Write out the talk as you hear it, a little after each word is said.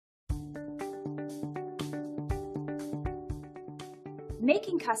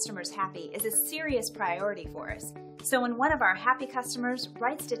Making customers happy is a serious priority for us. So when one of our happy customers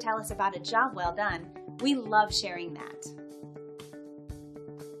writes to tell us about a job well done, we love sharing that.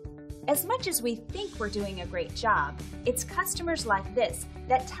 As much as we think we're doing a great job, it's customers like this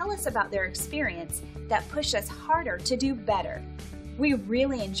that tell us about their experience that push us harder to do better. We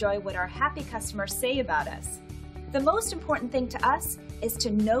really enjoy what our happy customers say about us. The most important thing to us is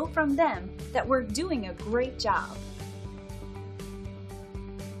to know from them that we're doing a great job.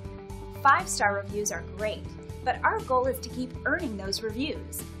 5-star reviews are great, but our goal is to keep earning those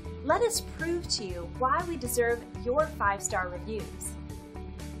reviews. Let us prove to you why we deserve your 5-star reviews.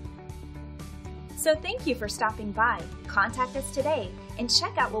 So thank you for stopping by. Contact us today and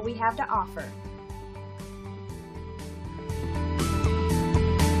check out what we have to offer.